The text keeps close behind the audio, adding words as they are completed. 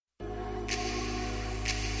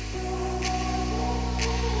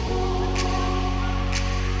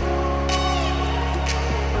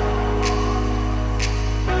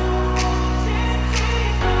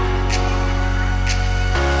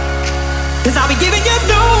I'll be giving you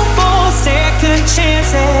no more second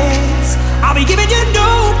chances. I'll be giving you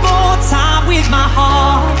no more time with my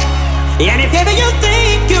heart. And if ever you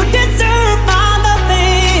think you deserve my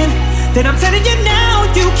loving, then I'm telling you now,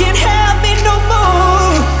 you can't have me no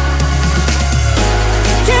more.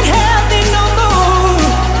 Can't have me no more.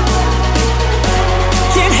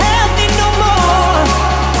 Can't have me no more.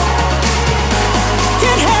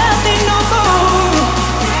 Can't have me no more.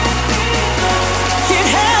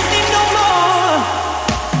 Can't have me no more.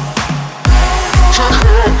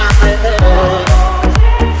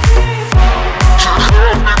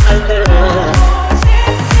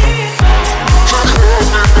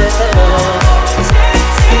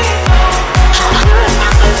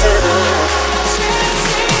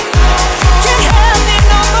 Can't have me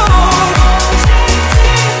no more.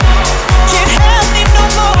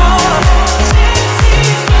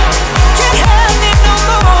 Can't have me no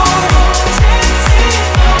more.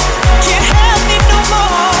 Can't have me no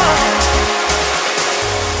more.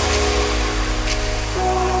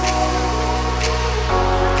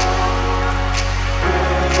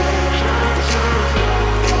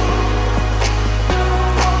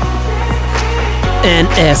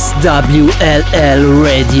 NSWLL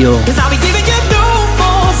Radio. 'Cause I'll be giving you no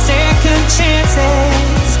more second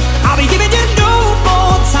chances. I'll be giving you no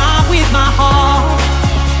more time with my heart.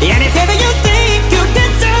 And if ever you think you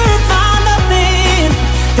deserve my loving,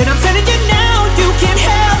 then I'm telling you now, you can't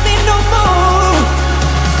have me no more.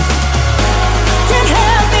 Can't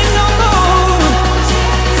have me no more.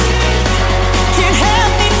 Can't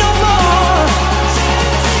have me no more.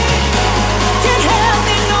 Can't have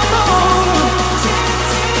me no more.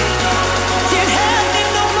 Can't have me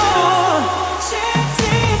no more.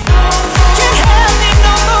 Can't have me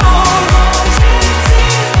no more.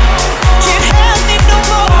 Can't have me no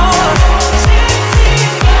more.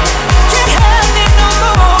 Can't have me no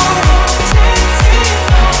more.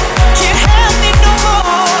 Can't have me no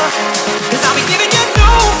more. 'Cause I'll be giving you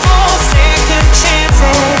no more second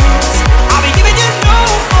chances. I'll be giving you no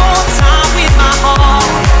more time with my heart.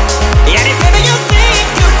 And if ever you think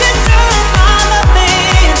you deserve my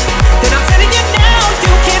loving, then I'm telling you now,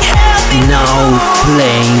 you can't have me no Now more.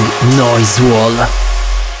 playing Noise Wall.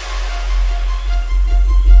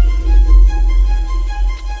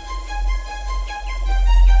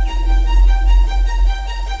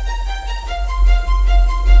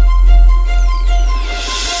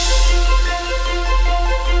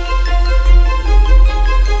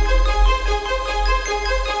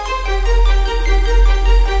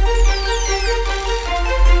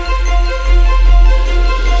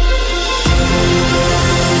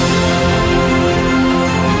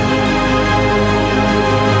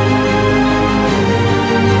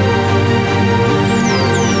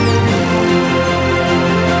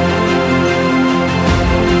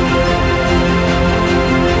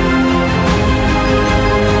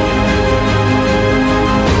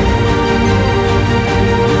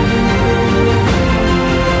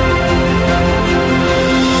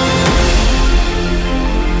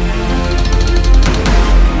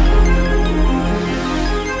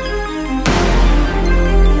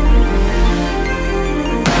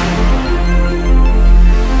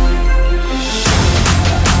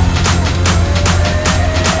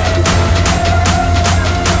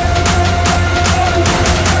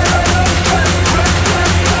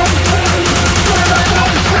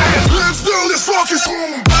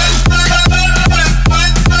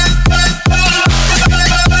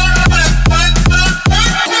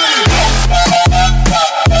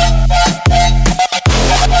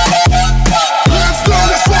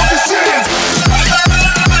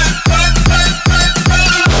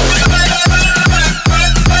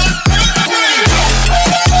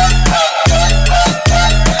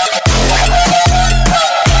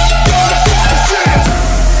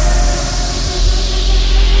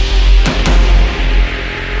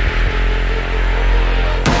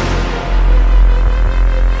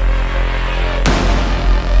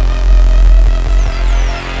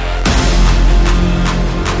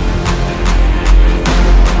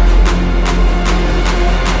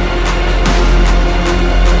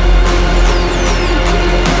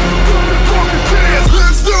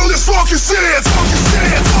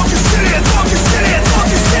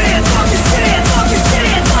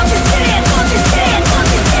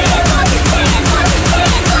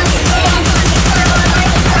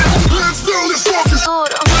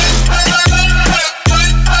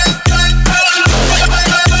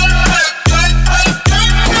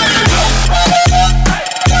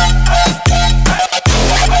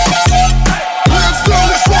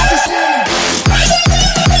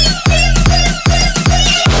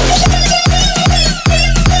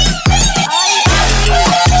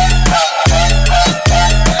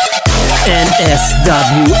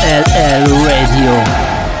 SWLL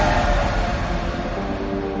Radio.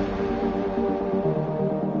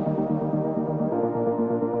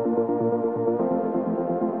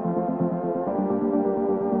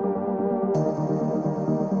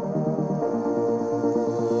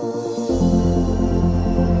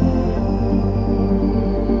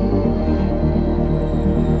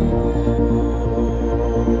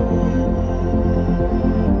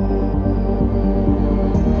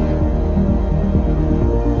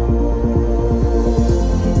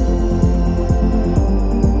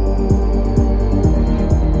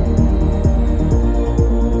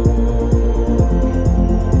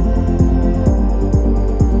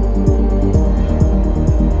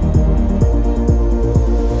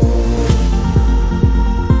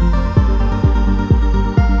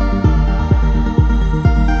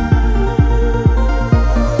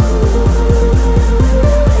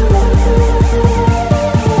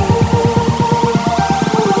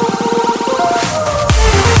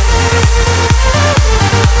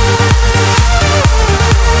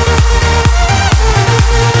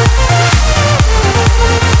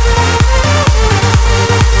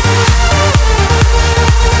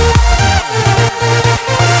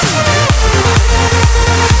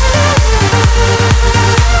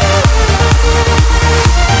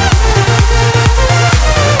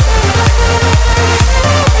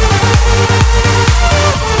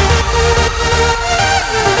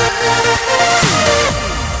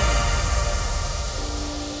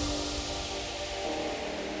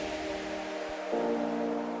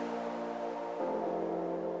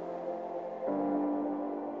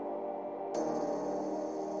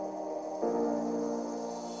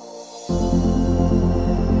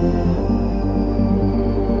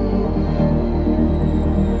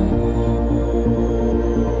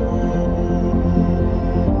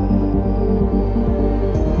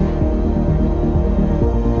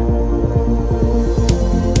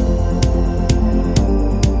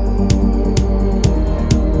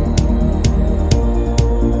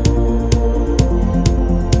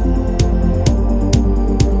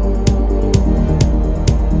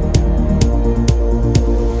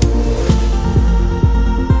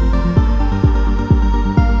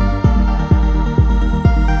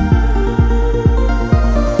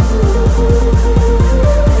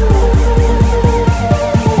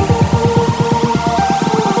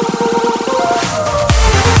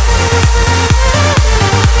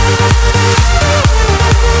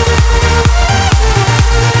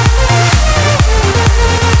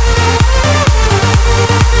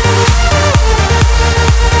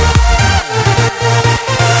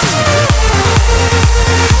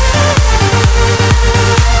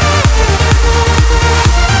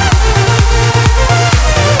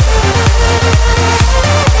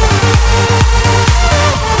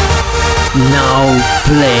 Now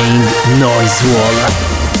playing Noise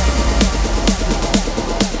Wall.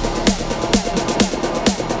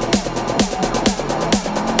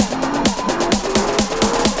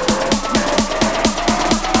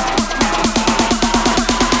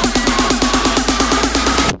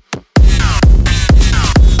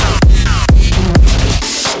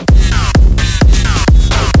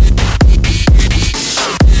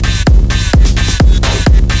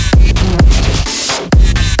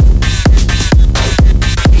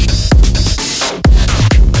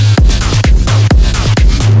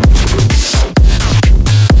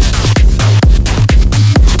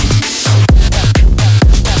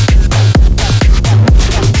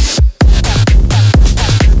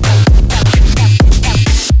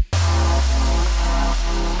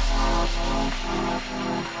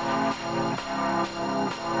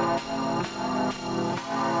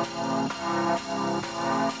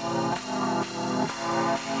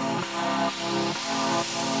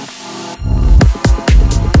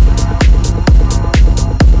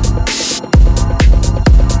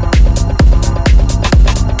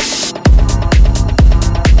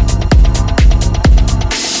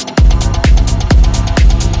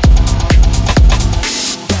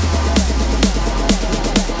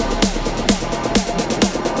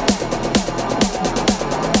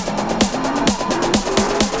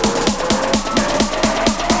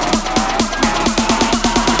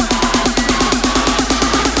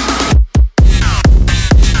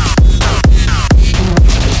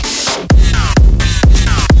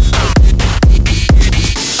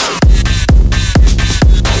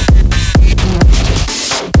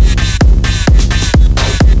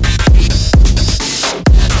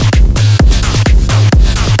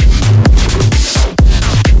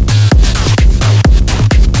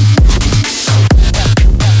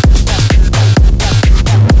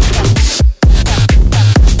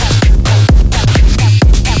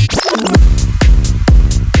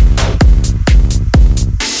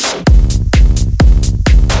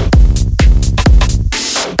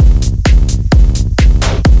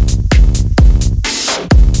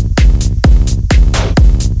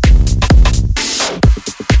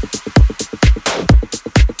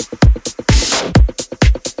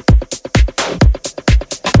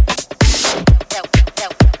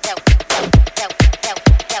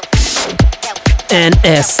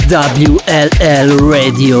 NSWLL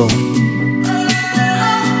Radio.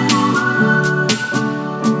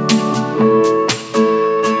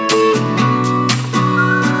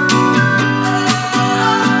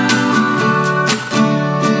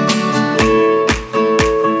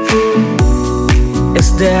 Is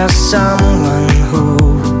there someone who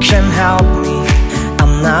can help me?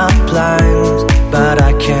 I'm not blind, but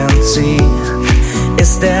I can't see.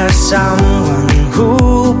 Is there someone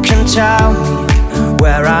who can tell me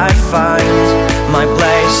where I find my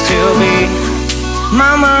place to be?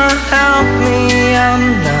 Mama, help me, I'm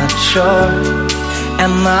not sure.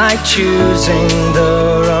 Am I choosing the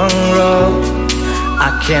wrong road? I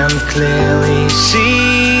can't clearly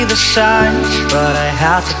see the signs, but I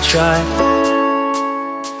have to try.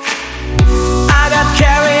 I got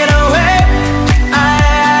carried away,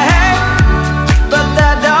 but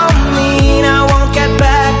that don't mean I won't get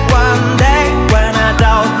back one day. When I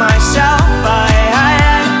doubt myself,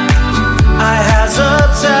 I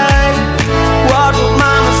hesitate. What would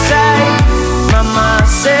mama say? Mama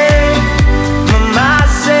say, mama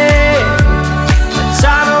say, the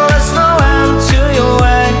tunnel is no end to your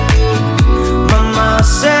way. Mama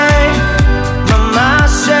say, mama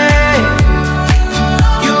say,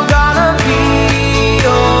 you're gonna be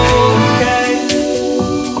okay.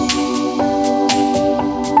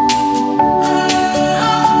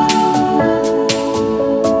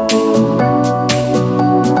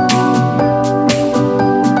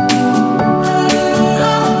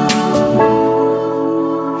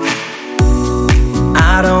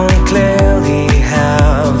 I don't clearly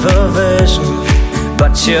have a vision,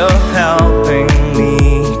 but you're helping me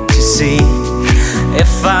to see.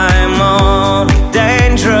 If I'm on a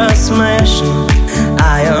dangerous mission,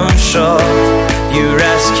 I am sure you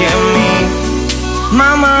rescue me.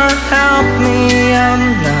 Mama, help me, I'm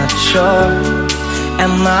not sure.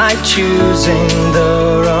 Am I choosing the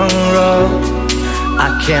wrong road? I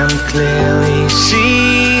can't clearly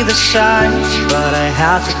see the signs, but I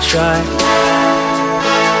have to try.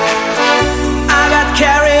 I got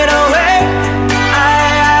carried away,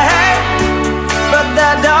 but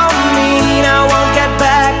that don't mean I won't get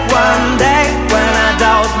back one day. When I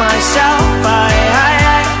doubt myself,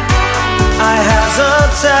 I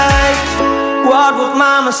hesitate. What would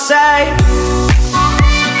mama say?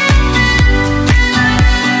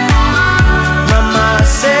 Mama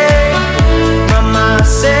say, mama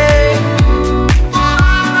say,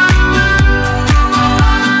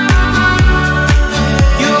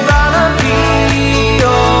 you're gonna be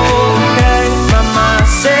okay. Mama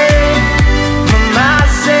say, mama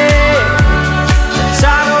say, the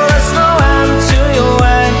tunnel is no end to your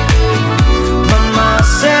way. Mama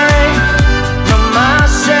say,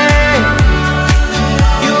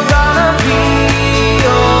 you're gonna be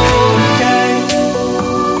okay.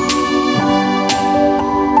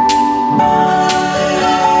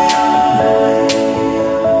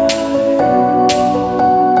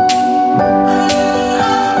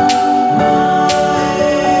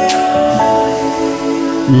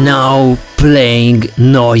 Now playing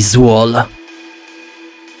Noise Wall.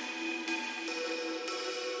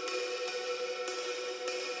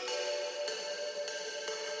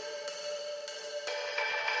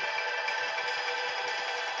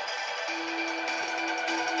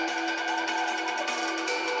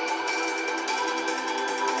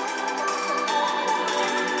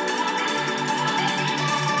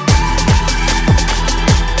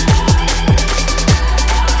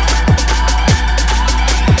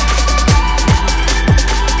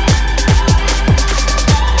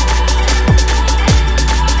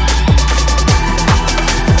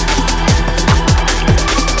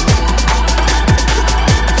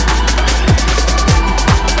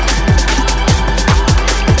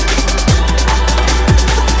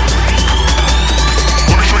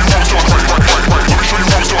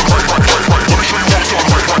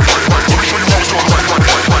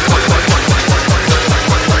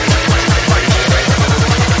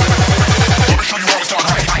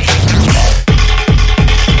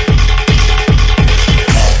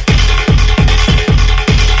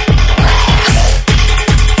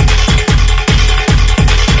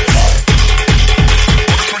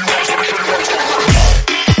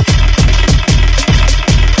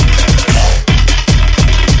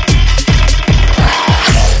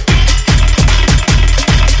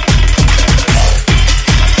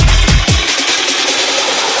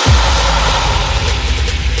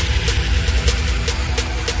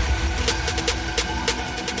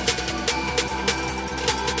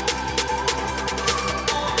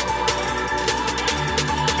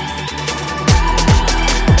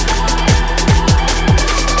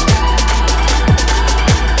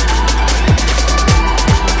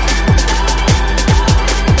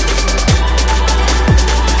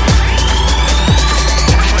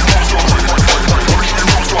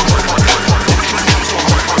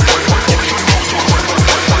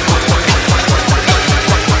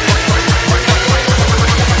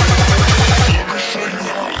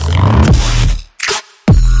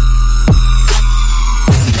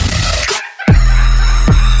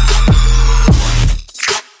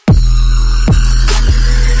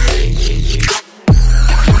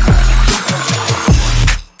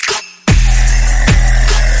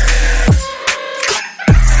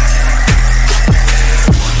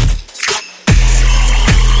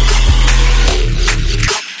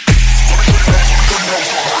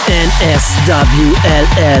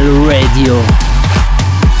 SWLL Radio.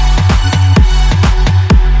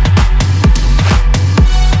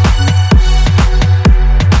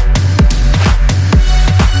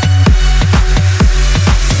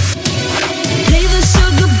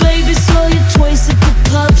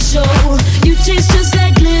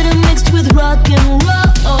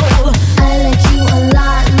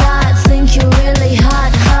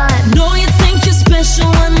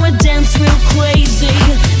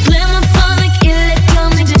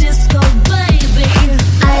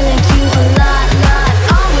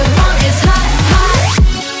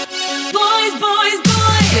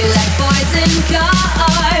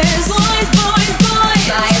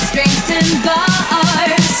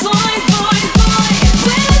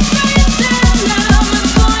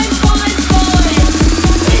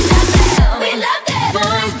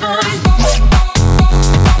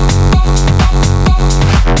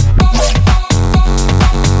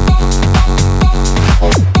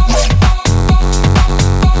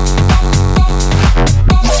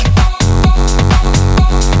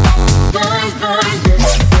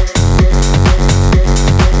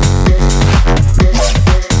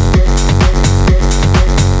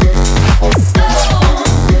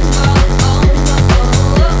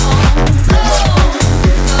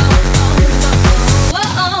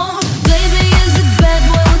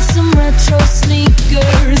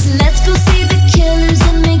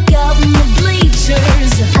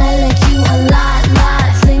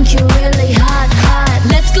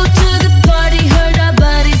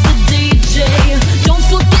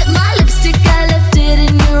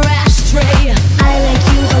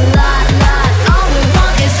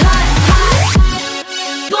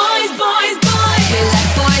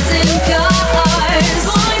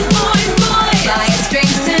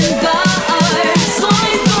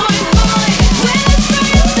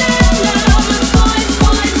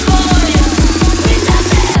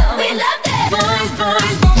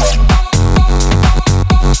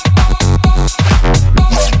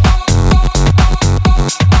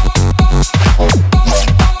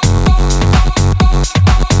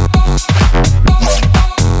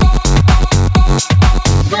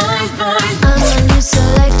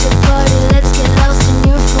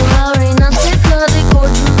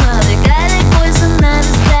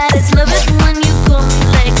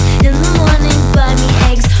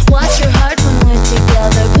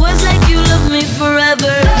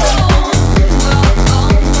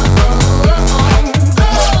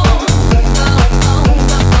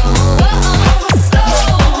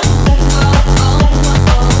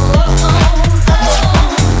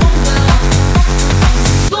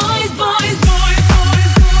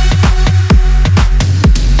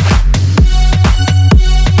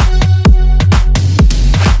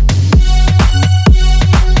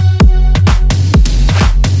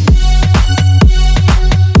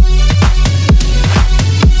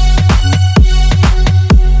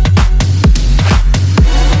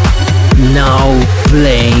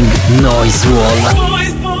 Playing Noise Wall.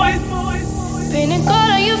 Painting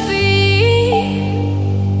cold on your feet.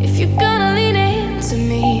 If you're gonna lean into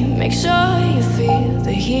me, make sure you feel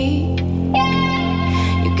the heat.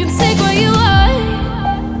 You can take what you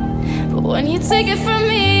want, but when you take it from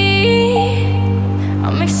me,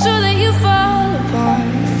 I'll make sure that you fall upon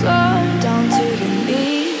the floor, down to your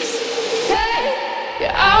knees.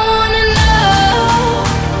 Yeah, I wanna know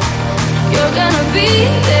if you're gonna be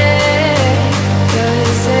there.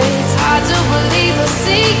 It's hard to believe or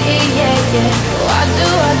see it, yeah, yeah. Why do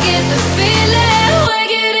I get the feeling we're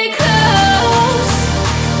getting close?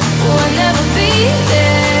 We'll never be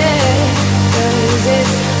there. 'Cause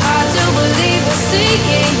it's hard to believe or see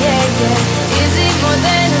it, yeah, yeah. Is it more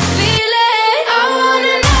than a feeling? I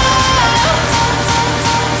wanna know.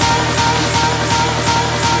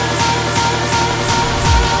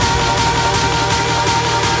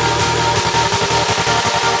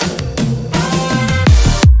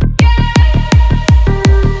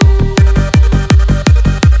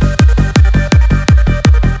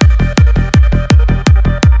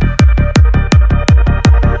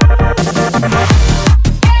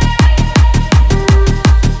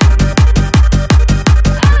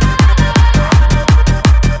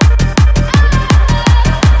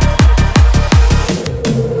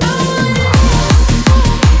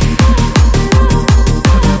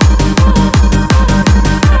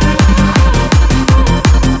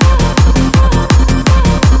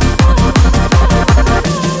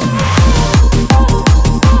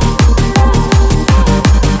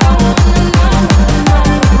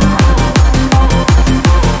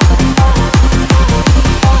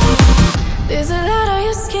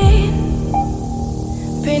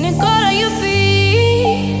 Painting cold on your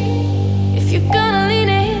feet.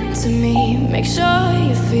 make sure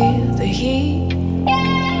you feel the heat.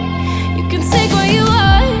 You can take what you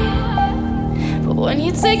want, but when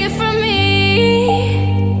you take it from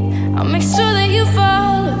me, I'll make sure that you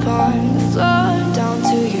fall upon the floor down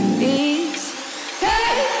to your knees.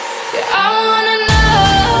 Yeah, I wanna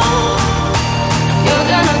know if you're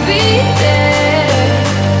gonna be there,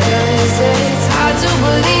 'cause it's hard to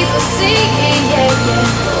believe or see, yeah, yeah.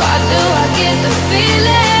 Why do I get the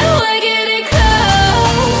feeling we're getting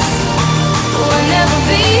close? We'll never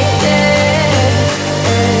be there,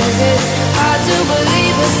 'cause it's hard to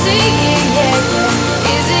believe or see, yeah,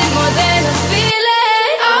 yeah. Is it more than a feeling?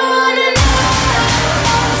 I wanna know.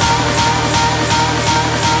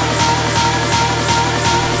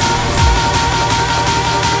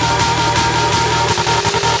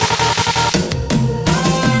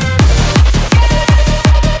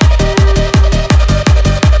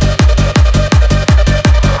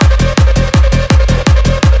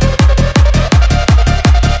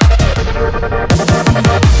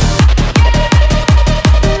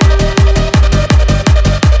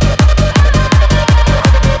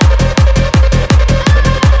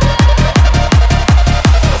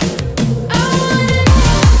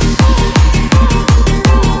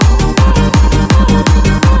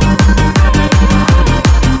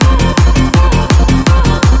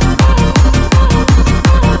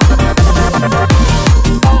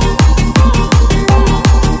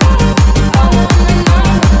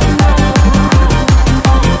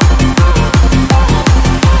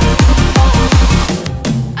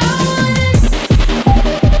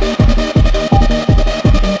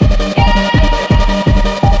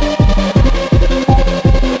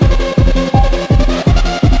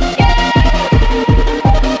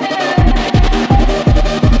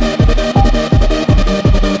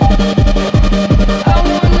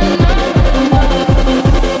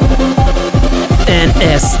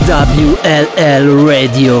 SWLL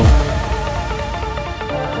Radio.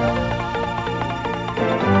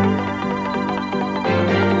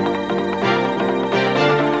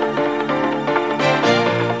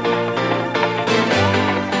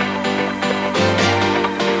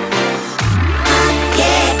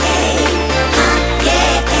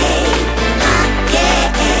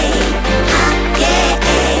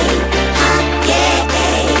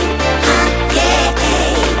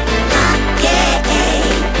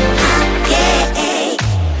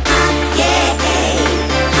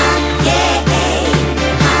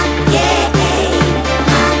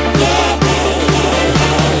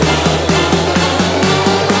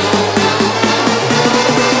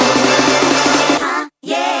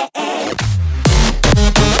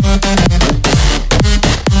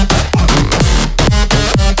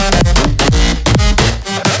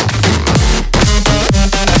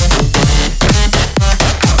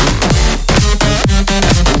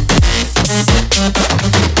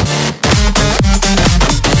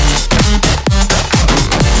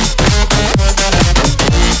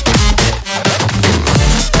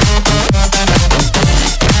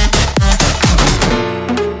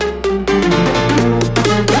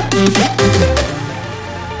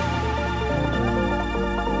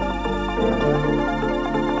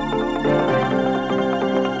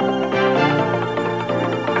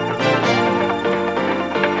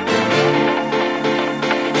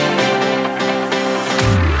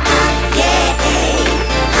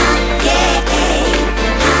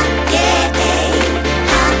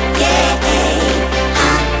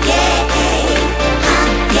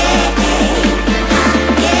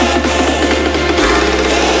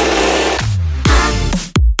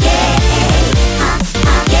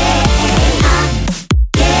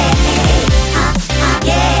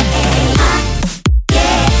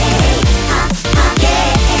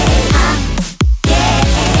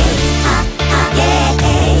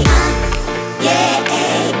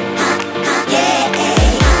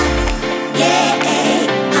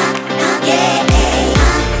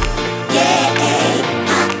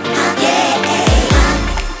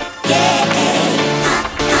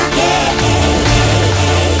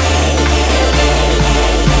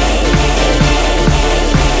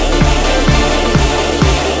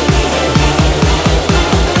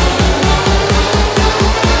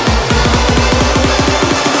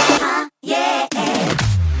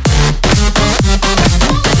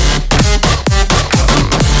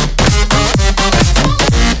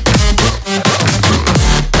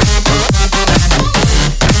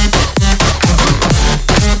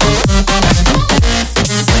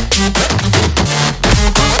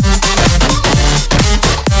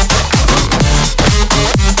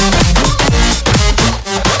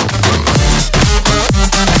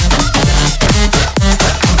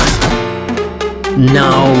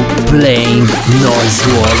 now playing Noise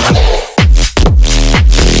Wall.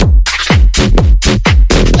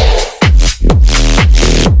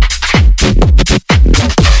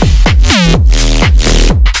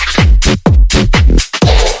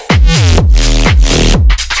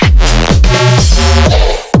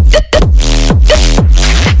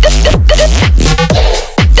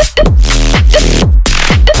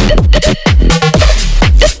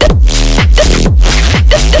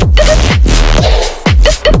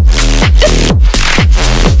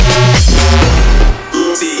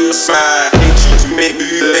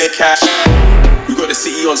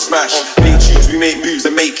 On smash, make tunes, we make moves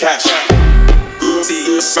and make cash. See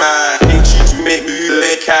you smash, make tunes, we make moves and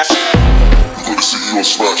make cash. We gotta see you on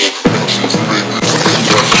smash, make tunes, we make moves and make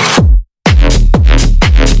cash.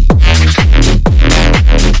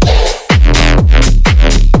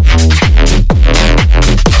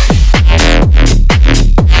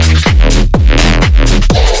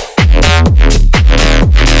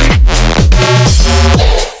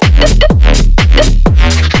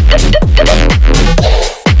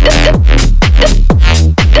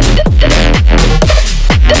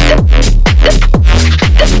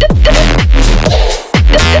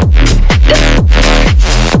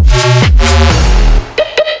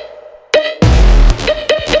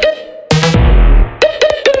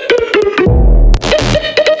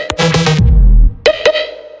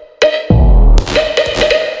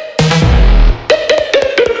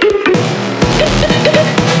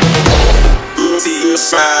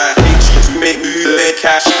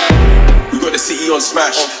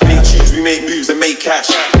 Smash, make tunes, we make moves and make cash.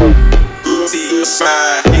 See you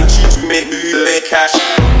smash, make tunes, we make moves and make cash.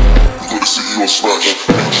 We gotta see you on smash,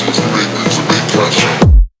 make tunes, we make moves and make cash.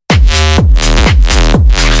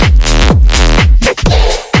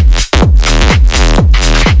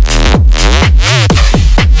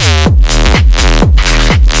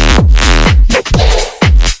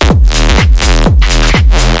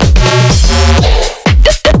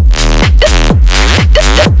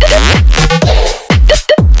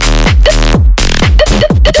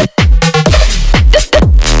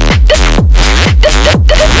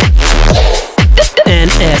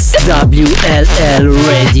 WLL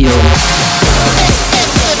Radio.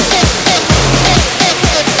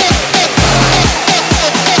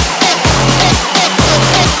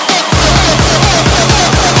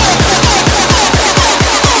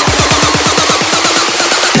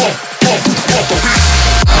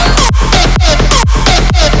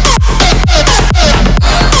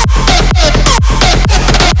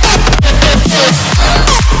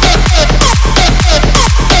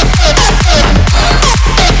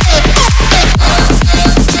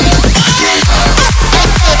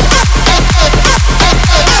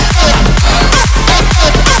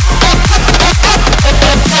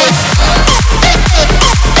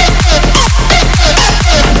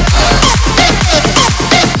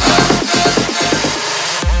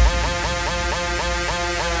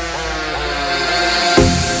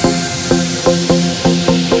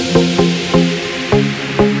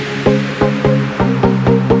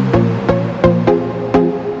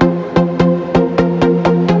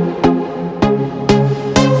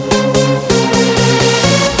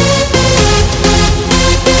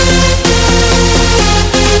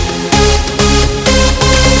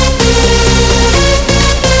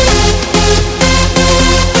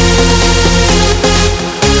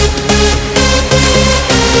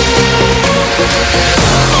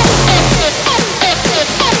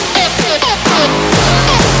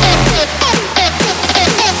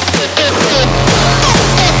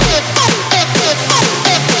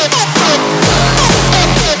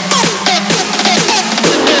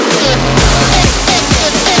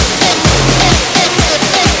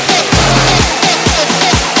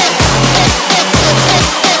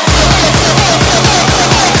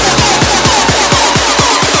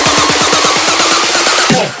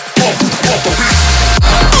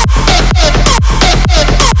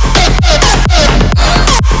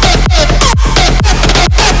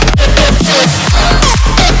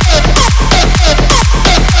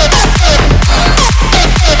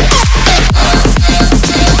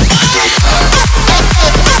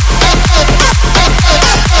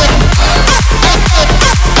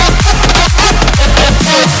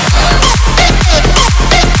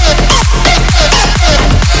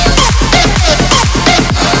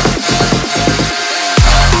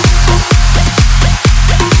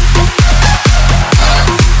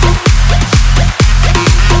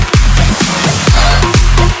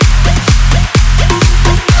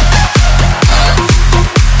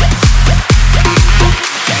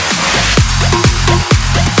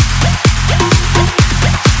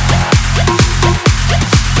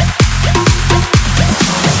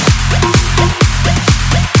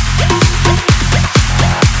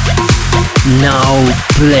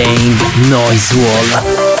 playing Noise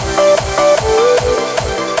Wall.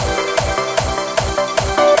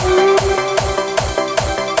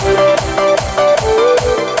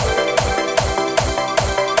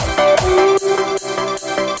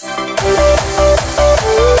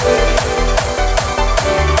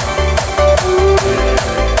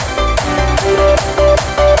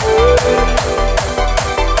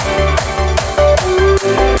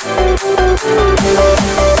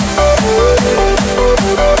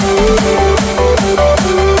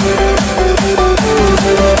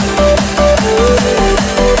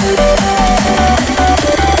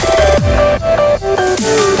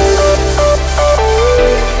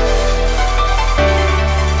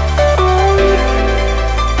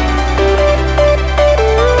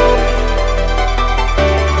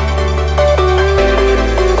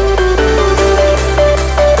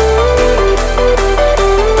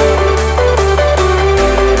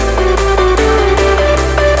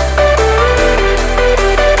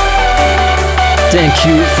 Thank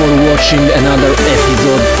you for watching another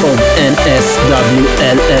episode of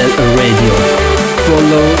NSWLL Radio.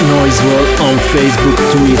 Follow Noise Wall on Facebook,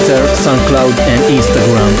 Twitter, SoundCloud and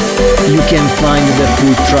Instagram. You can find the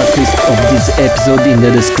full track list of this episode in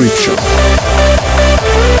the description.